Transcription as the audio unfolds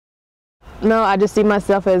No, I just see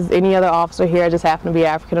myself as any other officer here. I just happen to be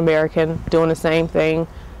African American, doing the same thing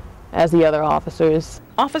as the other officers.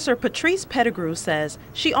 Officer Patrice Pettigrew says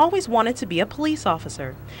she always wanted to be a police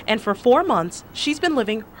officer, and for 4 months she's been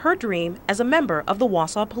living her dream as a member of the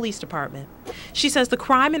Wausau Police Department. She says the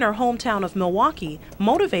crime in her hometown of Milwaukee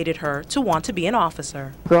motivated her to want to be an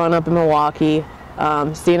officer. Growing up in Milwaukee,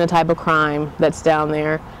 seeing the type of crime that's down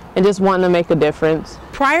there, and just wanting to make a difference.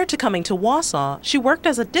 Prior to coming to Wausau, she worked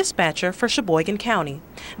as a dispatcher for Sheboygan County.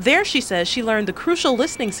 There, she says, she learned the crucial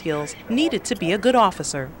listening skills needed to be a good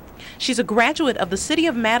officer. She's a graduate of the City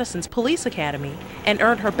of Madison's Police Academy and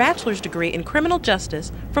earned her bachelor's degree in criminal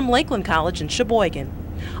justice from Lakeland College in Sheboygan.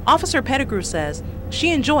 Officer Pettigrew says she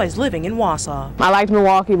enjoys living in Wausau. I liked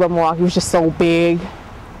Milwaukee, but Milwaukee was just so big.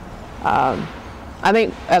 I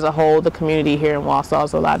think as a whole, the community here in Wausau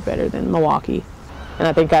is a lot better than Milwaukee. And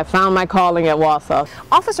I think I found my calling at Wausau.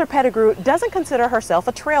 Officer Pettigrew doesn't consider herself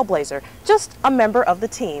a trailblazer, just a member of the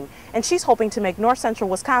team, and she's hoping to make North Central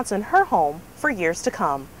Wisconsin her home for years to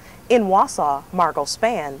come. In Wausau, Margot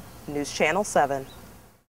Spann, News Channel 7.